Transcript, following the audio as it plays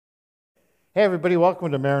Hey everybody,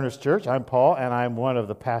 welcome to Mariners Church. I'm Paul and I'm one of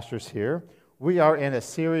the pastors here. We are in a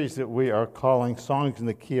series that we are calling Songs in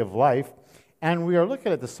the Key of Life, and we are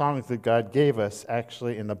looking at the songs that God gave us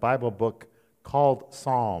actually in the Bible book called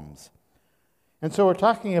Psalms. And so we're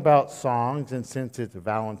talking about songs, and since it's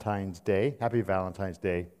Valentine's Day, happy Valentine's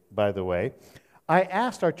Day, by the way, I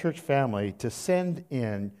asked our church family to send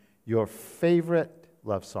in your favorite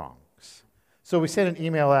love songs. So we sent an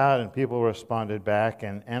email out and people responded back,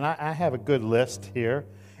 and I have a good list here.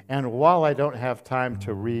 And while I don't have time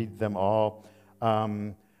to read them all,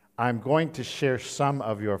 I'm going to share some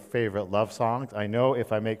of your favorite love songs. I know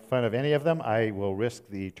if I make fun of any of them, I will risk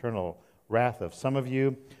the eternal wrath of some of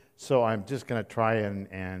you. So I'm just going to try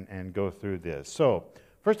and go through this. So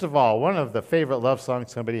first of all, one of the favorite love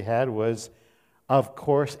songs somebody had was, of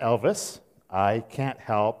course, Elvis. I Can't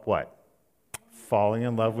Help What? Falling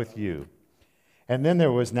in Love with You. And then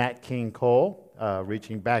there was Nat King Cole,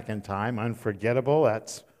 Reaching Back in Time, Unforgettable,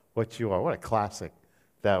 That's What You Are. What a classic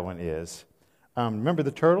that one is. Remember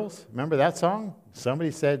the Turtles? Remember that song?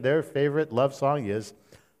 Somebody said their favorite love song is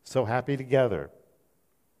So Happy Together.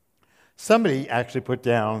 Somebody actually put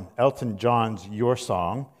down Elton John's Your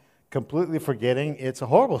Song, completely forgetting it's a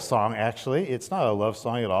horrible song, actually. It's not a love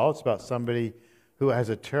song at all. It's about somebody who has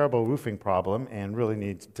a terrible roofing problem and really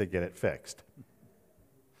needs to get it fixed.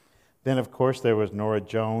 Then, of course, there was Norah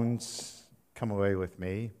Jones, Come Away With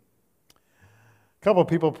Me. A couple of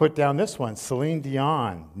people put down this one, Celine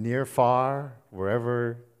Dion, Near, Far,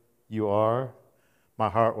 Wherever You Are, My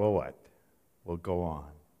Heart Will What? Will Go On.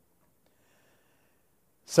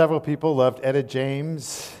 Several people loved Etta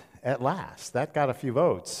James, At Last. That got a few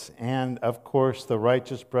votes. And, of course, the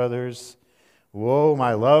Righteous Brothers, Whoa,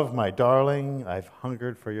 My Love, My Darling, I've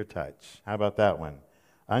Hungered for Your Touch. How about that one?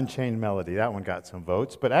 Unchained Melody, that one got some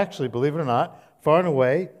votes. But actually, believe it or not, far and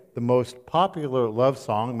away, the most popular love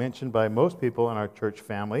song mentioned by most people in our church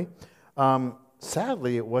family,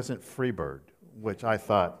 sadly, it wasn't Freebird, which I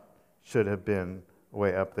thought should have been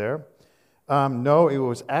way up there. No, it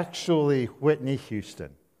was actually Whitney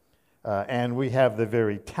Houston. And we have the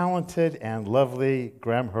very talented and lovely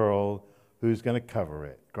Graham Hurl, who's going to cover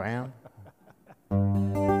it. Graham?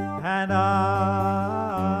 And I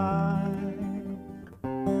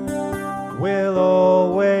will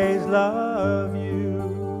always love you.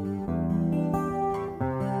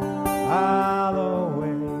 I'll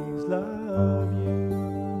always love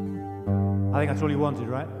you. I think that's all you wanted,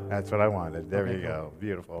 right? That's what I wanted. There you go. Cool.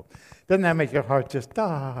 Beautiful. Doesn't that make your heart just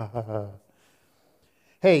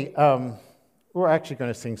Hey, we're actually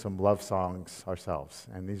going to sing some love songs ourselves,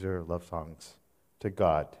 and these are love songs to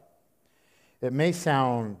God. It may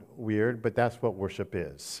sound weird, but that's what worship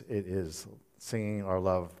is. It is singing our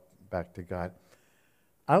love back to God.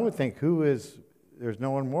 I would think there's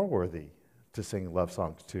no one more worthy to sing love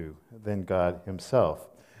songs to than God himself.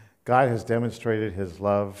 God has demonstrated his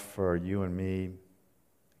love for you and me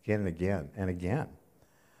again and again and again.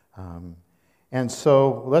 And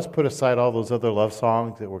so let's put aside all those other love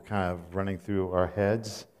songs that were kind of running through our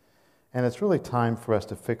heads. And it's really time for us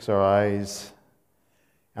to fix our eyes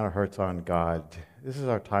and our hearts on God. This is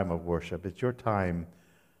our time of worship. It's your time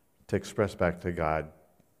to express back to God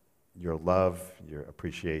your love, your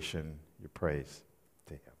appreciation, your praise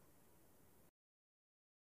to him.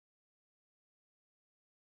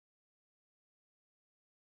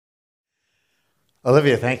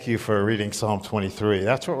 Olivia, thank you for reading Psalm 23.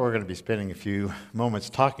 That's what we're going to be spending a few moments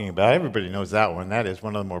talking about. Everybody knows that one. That is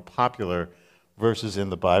one of the more popular verses in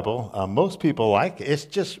the Bible. Most people like it. It's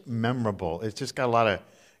just memorable. It's just got a lot of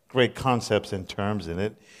great concepts and terms in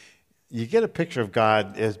it. You get a picture of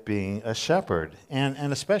God as being a shepherd,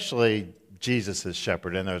 and especially Jesus as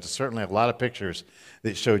shepherd. And there's certainly a lot of pictures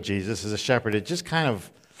that show Jesus as a shepherd. It just kind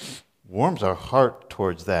of warms our heart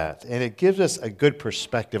towards that. And it gives us a good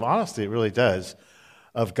perspective, honestly, it really does,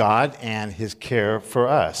 of God and his care for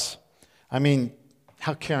us. I mean,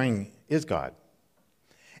 how caring is God?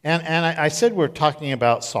 And I said we're talking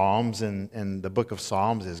about Psalms, and the book of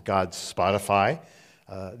Psalms is God's Spotify.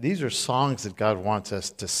 These are songs that God wants us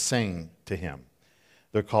to sing to him.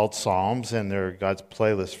 They're called Psalms, and they're God's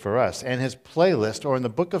playlist for us. And his playlist, or in the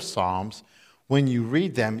book of Psalms, when you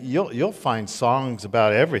read them, you'll find songs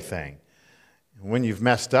about everything. When you've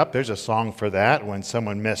messed up, there's a song for that. When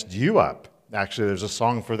someone messed you up, actually, there's a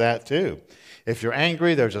song for that too. If you're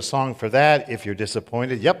angry, there's a song for that. If you're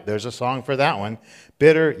disappointed, yep, there's a song for that one.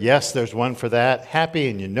 Bitter, yes, there's one for that. Happy,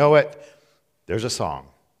 and you know it, there's a song.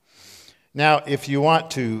 Now, if you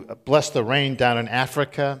want to bless the rain down in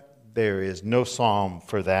Africa, there is no psalm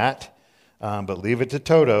for that, but leave it to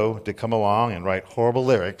Toto to come along and write horrible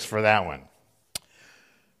lyrics for that one.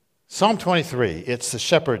 Psalm 23, it's the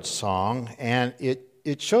shepherd's song, and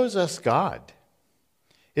it shows us God.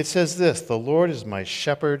 It says this, "The Lord is my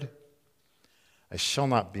shepherd, I shall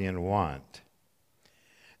not be in want."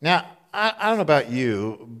 Now, I don't know about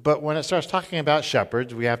you, but when it starts talking about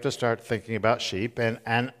shepherds, we have to start thinking about sheep, and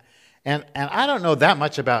I don't know that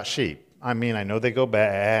much about sheep. I mean, I know they go baa,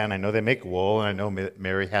 and I know they make wool, and I know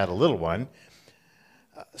Mary had a little one.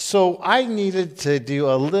 So I needed to do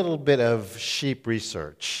a little bit of sheep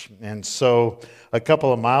research. And so a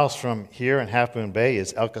couple of miles from here in Half Moon Bay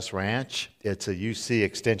is Elkus Ranch. It's a UC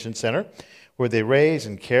extension center where they raise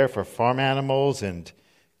and care for farm animals, and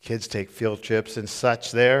kids take field trips and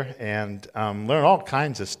such there and learn all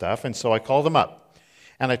kinds of stuff. And so I called them up.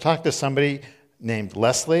 And I talked to somebody named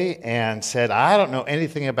Leslie and said, "I don't know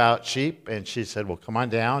anything about sheep." And she said, "Well, come on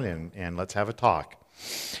down and let's have a talk."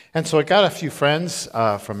 And so I got a few friends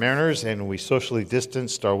from Mariners, and we socially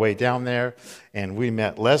distanced our way down there, and we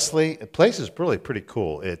met Leslie. The place is really pretty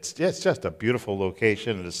cool. It's just a beautiful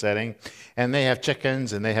location and a setting, and they have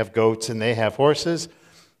chickens, and they have goats, and they have horses,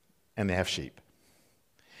 and they have sheep.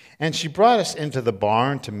 And she brought us into the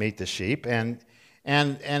barn to meet the sheep, and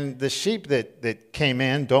the sheep that came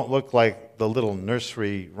in don't look like the little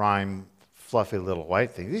nursery rhyme fluffy little white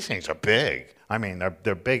things. These things are big. I mean,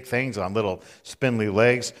 they're big things on little spindly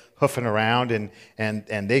legs, hoofing around,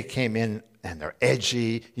 and they came in, and they're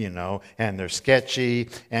edgy, and they're sketchy,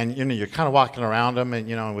 and, you're kind of walking around them,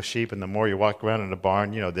 and, with sheep, and the more you walk around in a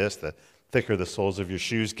barn, the thicker the soles of your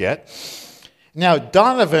shoes get. Now,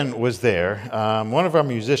 Donovan was there. One of our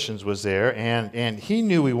musicians was there, and he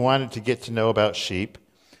knew we wanted to get to know about sheep.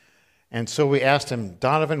 And so we asked him,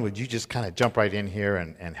 "Donovan, would you just kind of jump right in here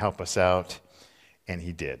and help us out?" And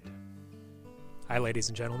he did. Hi, ladies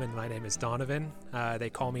and gentlemen. My name is Donovan. They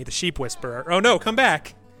call me the Sheep Whisperer. Oh, no, come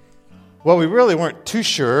back. Well, we really weren't too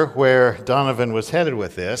sure where Donovan was headed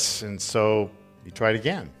with this, and so he tried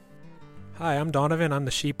again. Hi, I'm Donovan. I'm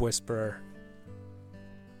the Sheep Whisperer.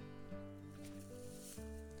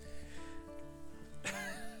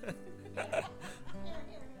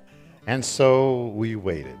 And so we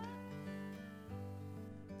waited.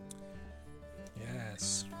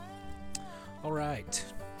 Yes. All right.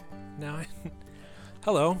 Now,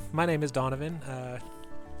 hello, my name is Donovan,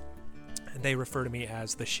 and they refer to me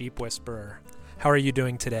as the Sheep Whisperer. How are you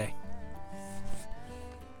doing today?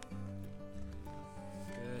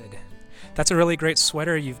 Good. That's a really great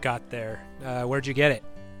sweater you've got there. Where'd you get it?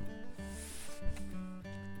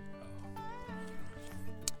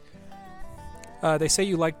 They say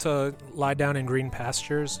you like to lie down in green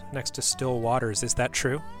pastures next to still waters. Is that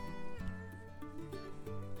true?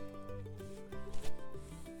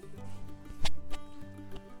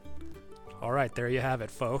 All right, there you have it,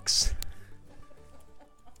 folks.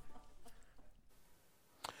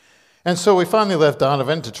 And so we finally left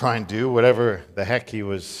Donovan to try and do whatever the heck he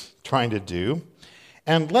was trying to do.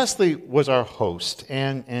 And Leslie was our host,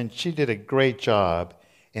 and she did a great job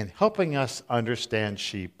in helping us understand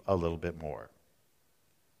sheep a little bit more.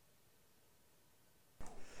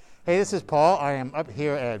 Hey, this is Paul. I am up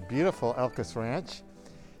here at beautiful Elkus Ranch.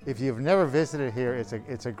 If you've never visited here,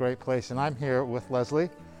 it's a great place, and I'm here with Leslie.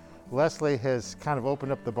 Leslie has kind of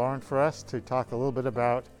opened up the barn for us to talk a little bit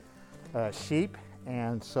about sheep,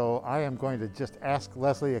 and so I am going to just ask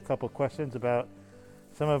Leslie a couple questions about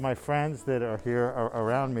some of my friends that are here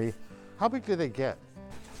around me. How big do they get?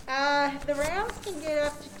 The rounds can get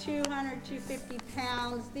up to 200, 250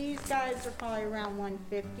 pounds. These guys are probably around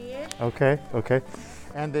 150-ish. Okay.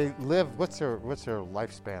 And they live, what's their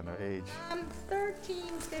lifespan, their age?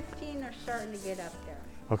 13, 15 are starting to get up there.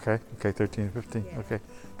 Okay, 13, 15, Yeah. okay,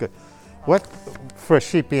 good. What, for a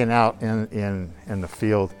sheep being out in the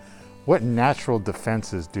field, what natural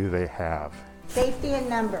defenses do they have? Safety in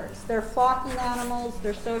numbers. They're flocking animals,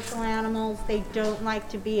 they're social animals. They don't like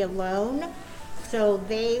to be alone, so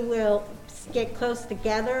they will get close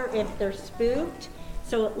together if they're spooked,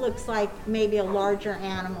 so it looks like maybe a larger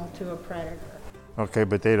animal to a predator. Okay,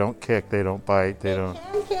 but they don't kick, they don't bite, they don't... They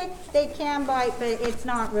can kick, they can bite, but it's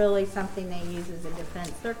not really something they use as a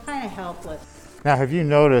defense. They're kind of helpless. Now, have you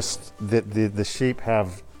noticed that the sheep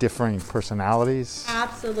have differing personalities?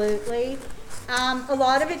 Absolutely. A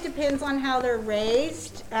lot of it depends on how they're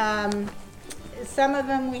raised. Some of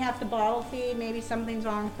them we have to bottle feed. Maybe something's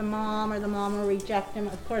wrong with the mom, or the mom will reject them.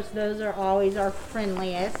 Of course, those are always our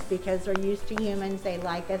friendliest because they're used to humans. They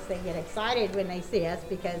like us. They get excited when they see us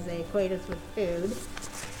because they equate us with food.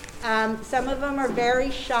 Some of them are very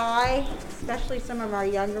shy, especially some of our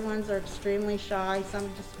younger ones are extremely shy. Some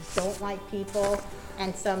just don't like people,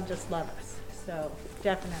 and some just love us. So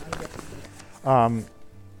definitely different.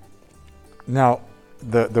 Now,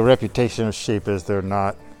 the reputation of sheep is they're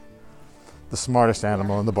not the smartest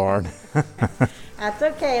animal in the barn. That's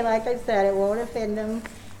okay. Like I said, it won't offend them.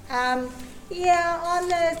 Yeah, on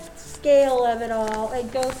the scale of it all,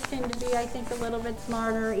 goats tend to be, I think, a little bit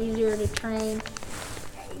smarter, easier to train.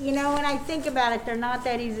 You know, when I think about it, they're not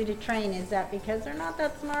that easy to train. Is that because they're not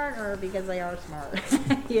that smart or because they are smart?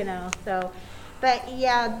 You know, so, but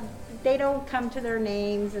yeah, they don't come to their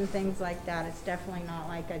names and things like that. It's definitely not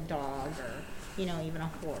like a dog or, you know, even a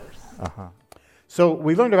horse. So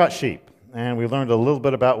we learned about sheep, and we learned a little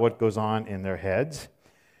bit about what goes on in their heads.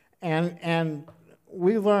 And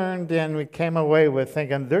we learned and we came away with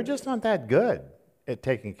thinking they're just not that good at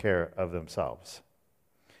taking care of themselves.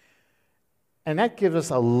 And that gives us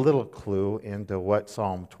a little clue into what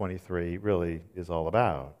Psalm 23 really is all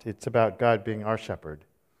about. It's about God being our shepherd,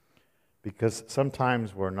 because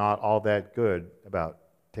sometimes we're not all that good about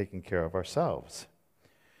taking care of ourselves.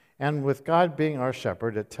 And with God being our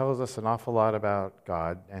shepherd, it tells us an awful lot about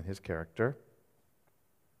God and his character.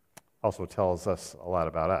 Also tells us a lot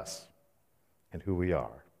about us and who we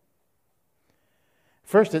are.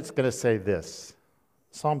 First, it's going to say this.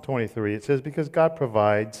 Psalm 23, it says, because God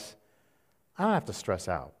provides, I don't have to stress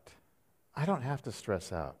out. I don't have to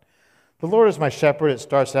stress out. The Lord is my shepherd, it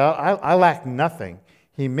starts out. I lack nothing.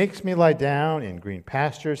 He makes me lie down in green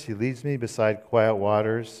pastures. He leads me beside quiet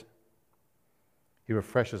waters. He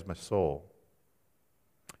refreshes my soul.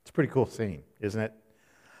 It's a pretty cool scene, isn't it?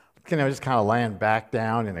 You know, just kind of laying back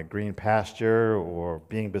down in a green pasture or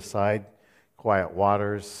being beside quiet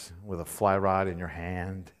waters with a fly rod in your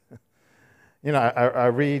hand. You know, I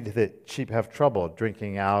read that sheep have trouble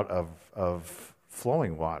drinking out of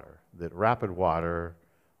flowing water, that rapid water,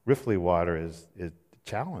 riffly water is a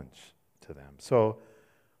challenge to them. So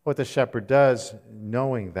what the shepherd does,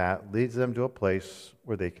 knowing that, leads them to a place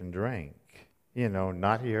where they can drink. You know,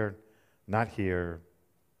 not here, not here,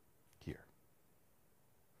 here.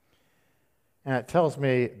 And it tells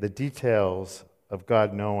me the details of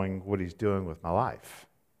God knowing what he's doing with my life.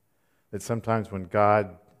 That sometimes when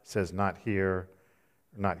God says not here,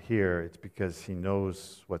 it's because he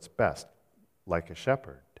knows what's best, like a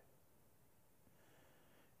shepherd.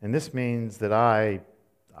 And this means that I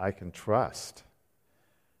can trust.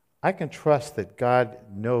 I can trust that God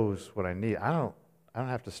knows what I need. I don't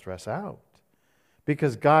have to stress out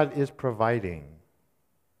because God is providing.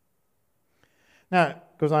 Now, it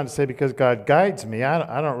goes on to say, because God guides me,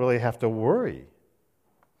 I don't really have to worry.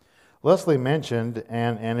 Leslie mentioned,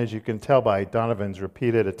 and as you can tell by Donovan's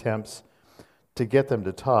repeated attempts to get them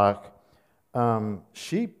to talk,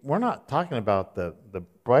 sheep, we're not talking about the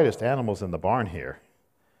brightest animals in the barn here.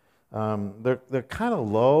 They're kind of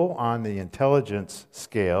low on the intelligence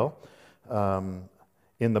scale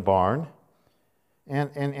in the barn.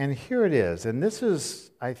 And here it is. And this is,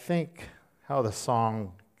 I think, how the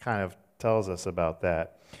song kind of tells us about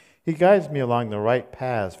that. He guides me along the right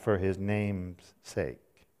paths for his name's sake.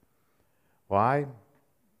 Why?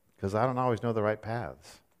 Because I don't always know the right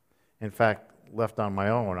paths. In fact, left on my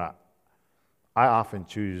own, I often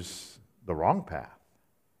choose the wrong path.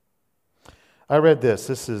 I read this.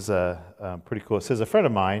 This is pretty cool. It says, a friend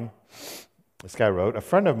of mine, this guy wrote, a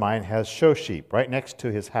friend of mine has show sheep right next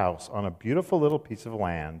to his house on a beautiful little piece of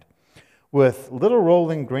land with little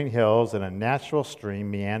rolling green hills and a natural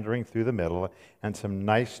stream meandering through the middle and some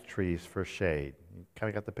nice trees for shade. You kind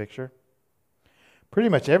of got the picture? Pretty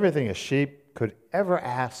much everything a sheep could ever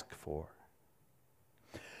ask for.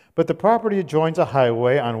 But the property adjoins a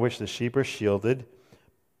highway on which the sheep are shielded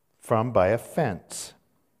from by a fence.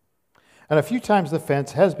 And a few times the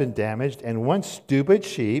fence has been damaged, and one stupid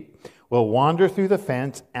sheep will wander through the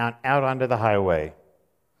fence and out onto the highway.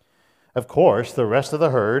 Of course, the rest of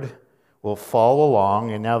the herd will follow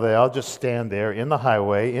along, and now they all just stand there in the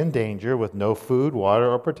highway in danger with no food,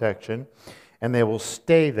 water, or protection, and they will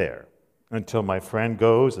stay there until my friend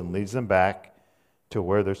goes and leads them back to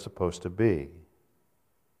where they're supposed to be.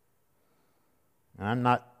 And I'm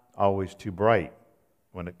not always too bright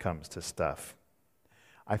when it comes to stuff.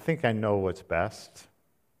 I think I know what's best,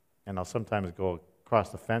 and I'll sometimes go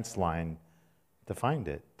across the fence line to find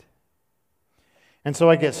it. And so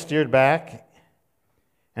I get steered back,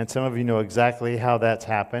 and some of you know exactly how that's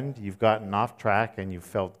happened. You've gotten off track, and you've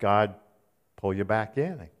felt God pull you back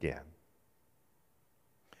in again.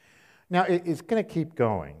 Now, it's going to keep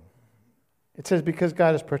going. It says, because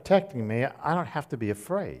God is protecting me, I don't have to be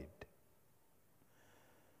afraid.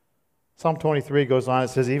 Psalm 23 goes on, it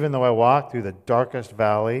says, even though I walk through the darkest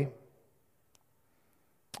valley,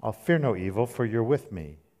 I'll fear no evil, for you're with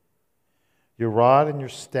me. Your rod and your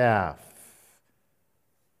staff,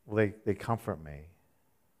 well, they comfort me.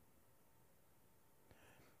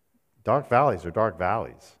 Dark valleys are dark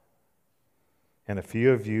valleys. And a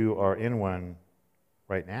few of you are in one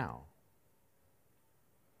right now.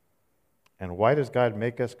 And why does God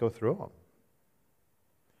make us go through them?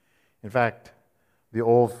 In fact, the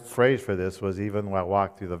old phrase for this was, even when I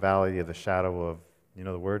walk through the valley of the shadow of,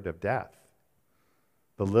 the word of death.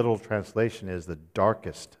 The literal translation is the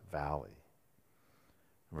darkest valley.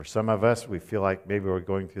 And for some of us, we feel like maybe we're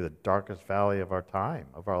going through the darkest valley of our time,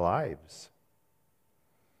 of our lives.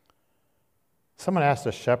 Someone asked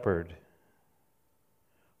a shepherd,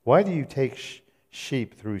 why do you take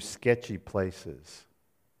sheep through sketchy places?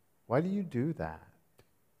 Why do you do that?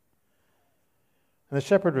 And the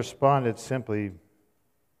shepherd responded simply,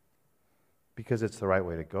 because it's the right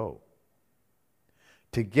way to go.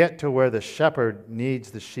 To get to where the shepherd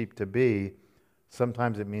needs the sheep to be,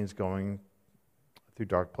 sometimes it means going through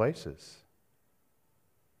dark places.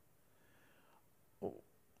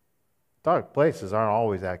 Dark places aren't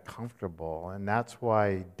always that comfortable, and that's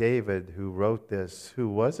why David, who wrote this, who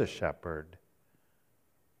was a shepherd,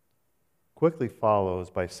 quickly follows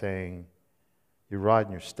by saying, your rod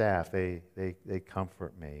and your staff, they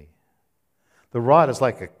comfort me. The rod is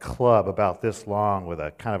like a club about this long with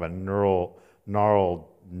a kind of a gnarled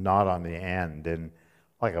knot on the end, and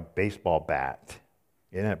like a baseball bat,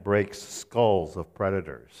 and it breaks skulls of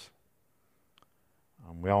predators.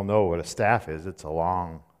 We all know what a staff is. It's a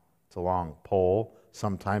long pole.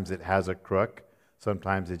 Sometimes it has a crook.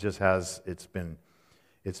 Sometimes it's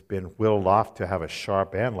been whittled off to have a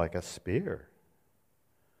sharp end like a spear.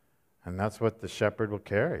 And that's what the shepherd will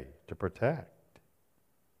carry to protect.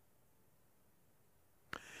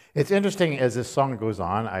 It's interesting as this song goes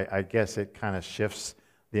on, I guess it kind of shifts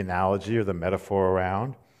the analogy or the metaphor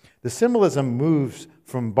around. The symbolism moves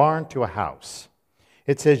from barn to a house.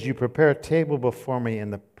 It says, you prepare a table before me in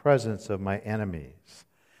the presence of my enemies.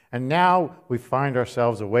 And now we find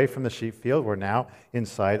ourselves away from the sheep field. We're now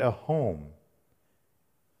inside a home.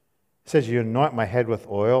 It says, you anoint my head with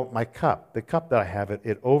oil, my cup, the cup that I have,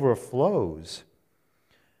 it overflows.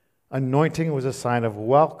 Anointing was a sign of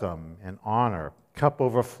welcome and honor. Cup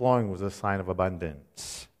overflowing was a sign of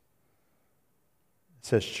abundance. It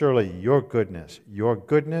says, surely your goodness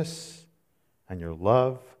and your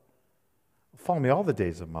love will follow me all the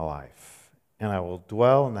days of my life, and I will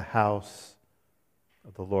dwell in the house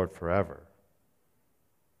of the Lord forever.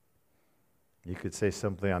 You could say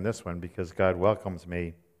simply on this one, because God welcomes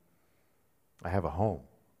me, I have a home.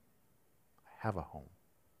 I have a home.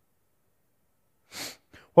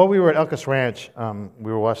 While we were at Elkus Ranch,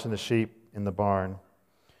 we were watching the sheep in the barn,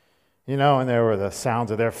 and there were the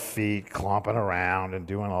sounds of their feet clomping around and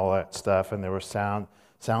doing all that stuff, and there were sounds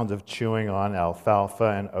of chewing on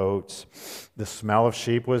alfalfa and oats. The smell of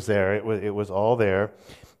sheep was there. It was all there.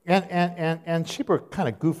 And sheep are kind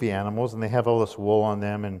of goofy animals, and they have all this wool on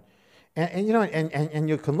them, and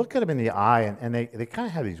you can look at them in the eye, and they kind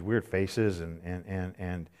of have these weird faces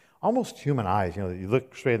and almost human eyes. You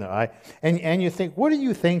look straight in their eye, and you think, what are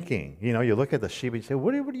you thinking? You look at the sheep and you say,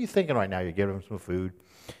 what are you thinking right now? You give them some food.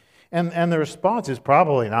 And the response is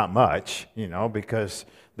probably not much, because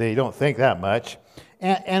they don't think that much.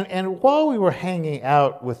 And while we were hanging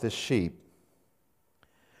out with the sheep,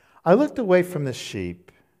 I looked away from the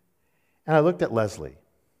sheep, and I looked at Leslie.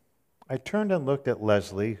 I turned and looked at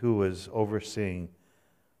Leslie, who was overseeing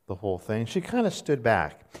the whole thing. She kind of stood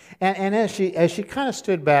back. And as she kind of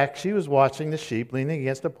stood back, she was watching the sheep leaning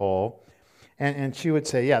against a pole, and she would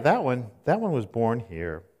say, yeah, that one was born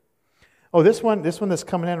here. Oh, this one that's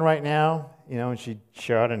coming in right now, and she'd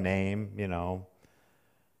share out a name,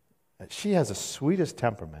 She has the sweetest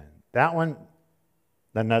temperament. That one,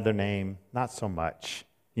 another name, not so much,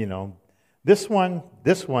 This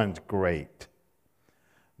one's great.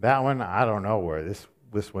 That one, I don't know where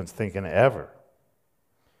this one's thinking ever.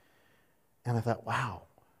 And I thought, wow,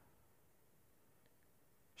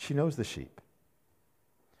 she knows the sheep.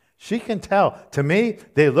 She can tell. To me,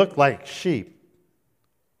 they look like sheep.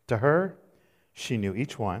 To her, she knew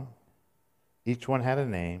each one. Each one had a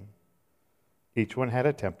name. Each one had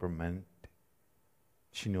a temperament.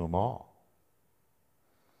 She knew them all.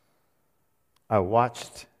 I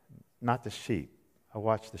watched, not the sheep, I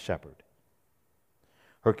watched the shepherd.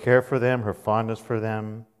 Her care for them, her fondness for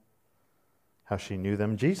them, how she knew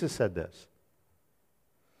them. Jesus said this.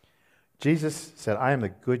 Jesus said, I am the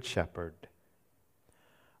good shepherd.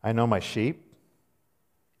 I know my sheep,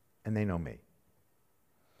 and they know me.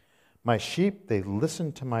 My sheep, they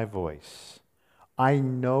listen to my voice. I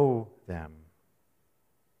know them.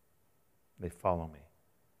 They follow me.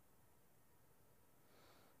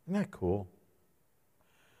 Isn't that cool?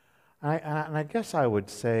 And I guess I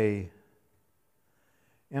would say,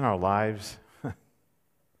 in our lives,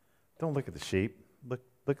 don't look at the sheep. Look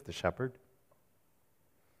at the shepherd.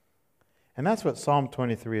 And that's what Psalm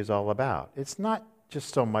 23 is all about. It's not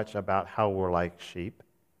just so much about how we're like sheep.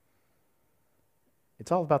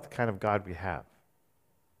 It's all about the kind of God we have.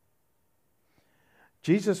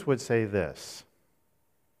 Jesus would say this,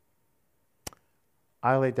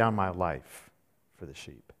 I lay down my life for the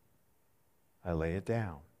sheep. I lay it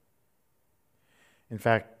down. In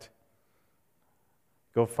fact,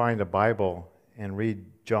 go find a Bible and read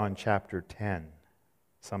John chapter 10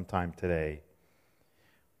 sometime today.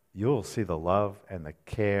 You'll see the love and the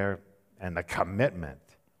care and the commitment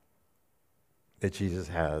that Jesus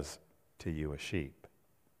has to you, a sheep.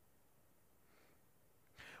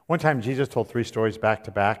 One time, Jesus told 3 stories back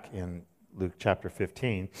to back in Luke chapter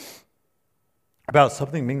 15 about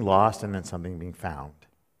something being lost and then something being found.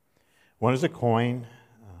 One is a coin,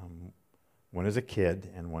 one is a kid,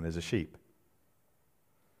 and one is a sheep.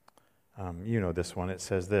 You know this one. It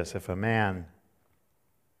says this, if a man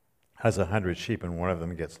has 100 sheep and one of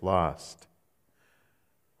them gets lost,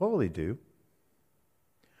 what will he do?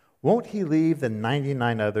 Won't he leave the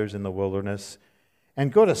 99 others in the wilderness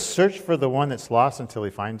and go to search for the one that's lost until he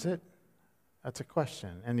finds it? That's a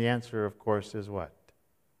question. And the answer, of course, is what?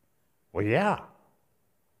 Well, yeah.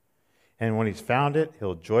 And when he's found it,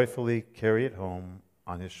 he'll joyfully carry it home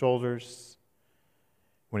on his shoulders.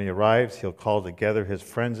 When he arrives, he'll call together his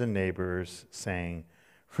friends and neighbors, saying,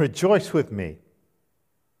 rejoice with me,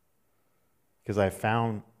 because I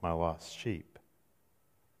found my lost sheep.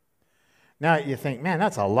 Now you think, man,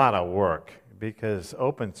 that's a lot of work, because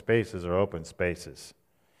open spaces are open spaces.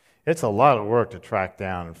 It's a lot of work to track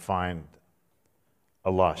down and find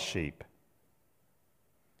a lost sheep.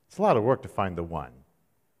 It's a lot of work to find the one.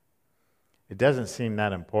 It doesn't seem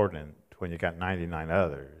that important when you got 99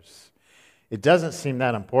 others. It doesn't seem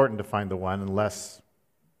that important to find the one unless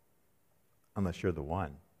you're the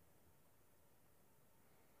one.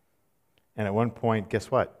 And at one point,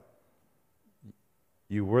 guess what?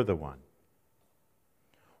 You were the one.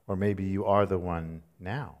 Or maybe you are the one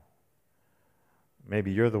now.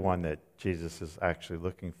 Maybe you're the one that Jesus is actually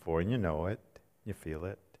looking for, and you know it, you feel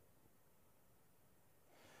it.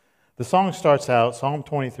 The song starts out, Psalm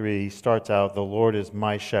 23 starts out, the Lord is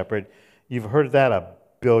my shepherd. You've heard that a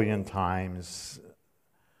billion times,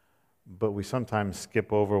 but we sometimes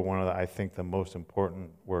skip over one of I think the most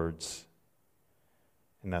important words,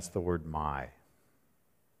 and that's the word my.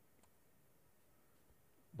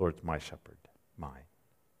 Lord's my shepherd, mine.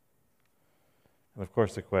 And of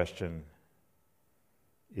course the question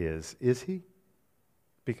is he?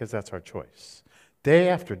 Because that's our choice. Day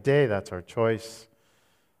after day, that's our choice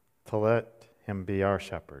to let him be our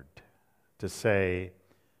shepherd, to say,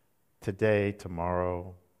 today,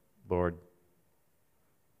 tomorrow, Lord,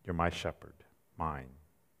 you're my shepherd, mine,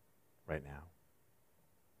 right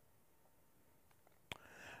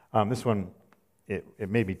now. This one, it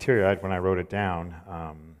made me teary-eyed when I wrote it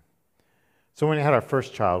down. So when we had our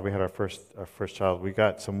first child, we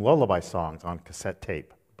got some lullaby songs on cassette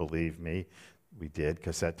tape. Believe me, we did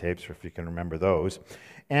cassette tapes, if you can remember those.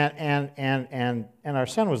 And our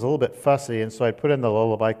son was a little bit fussy, and so I'd put in the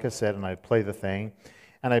lullaby cassette and I'd play the thing.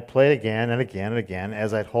 And I'd play it again and again and again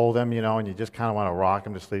as I'd hold him, and you just kind of want to rock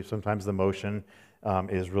him to sleep. Sometimes the motion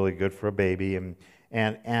is really good for a baby. And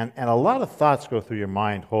a lot of thoughts go through your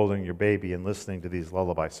mind holding your baby and listening to these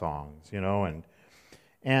lullaby songs,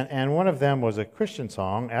 And one of them was a Christian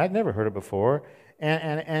song. I'd never heard it before.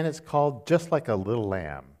 And it's called Just Like a Little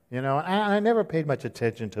Lamb, And I never paid much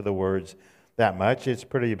attention to the words that much. It's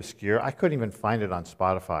pretty obscure. I couldn't even find it on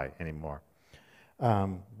Spotify anymore.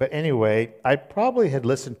 But anyway, I probably had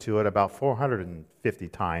listened to it about 450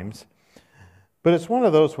 times. But it's one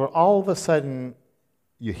of those where all of a sudden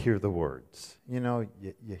you hear the words. You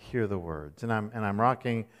hear the words. And I'm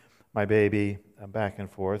rocking my baby back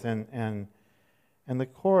and forth. And the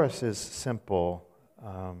chorus is simple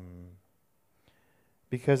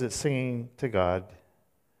because it's singing to God.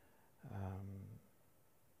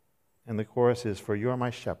 And the chorus is, for you are my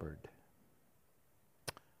shepherd.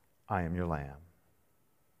 I am your lamb.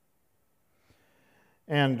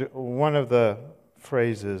 And one of the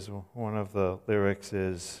phrases, one of the lyrics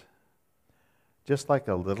is, just like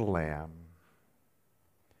a little lamb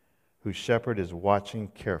whose shepherd is watching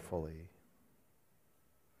carefully,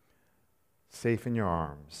 safe in your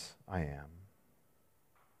arms I am,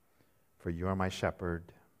 for you are my shepherd,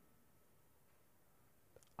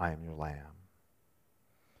 I am your lamb.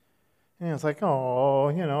 And it's like, oh,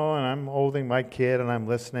 and I'm holding my kid and I'm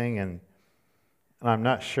listening and I'm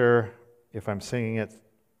not sure if I'm singing it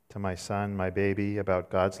to my son, my baby,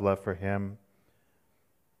 about God's love for him,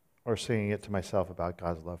 or singing it to myself about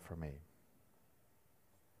God's love for me.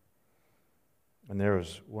 And there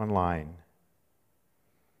was one line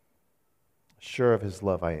Sure of his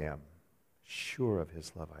love I am. Sure of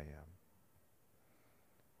his love I am.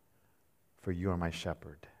 For you are my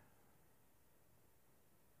shepherd.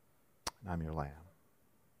 And I'm your lamb.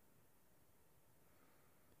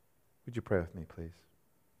 Would you pray with me, please?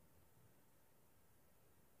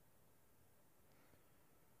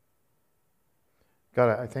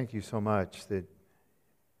 God, I thank you so much that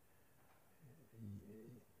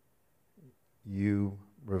you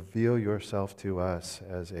reveal yourself to us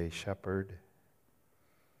as a shepherd.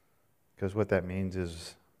 Because what that means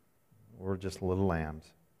is we're just little lambs,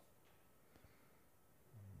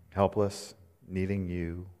 helpless, needing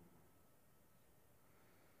you.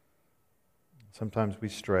 Sometimes we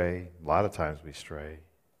stray, a lot of times we stray.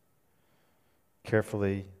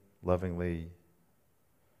 Carefully, lovingly,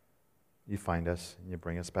 you find us and you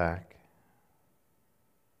bring us back.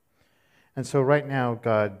 And so right now,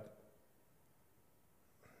 God,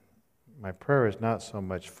 my prayer is not so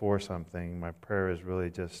much for something. My prayer is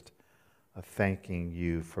really just a thanking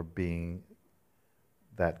you for being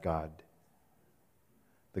that God.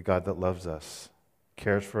 The God that loves us,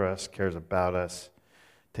 cares for us, cares about us,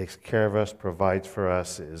 takes care of us, provides for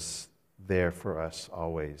us, is there for us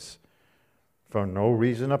always. For no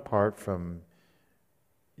reason apart from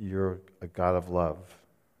you're a God of love.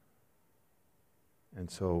 And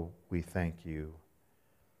so we thank you.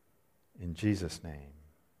 In Jesus' name,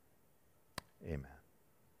 amen.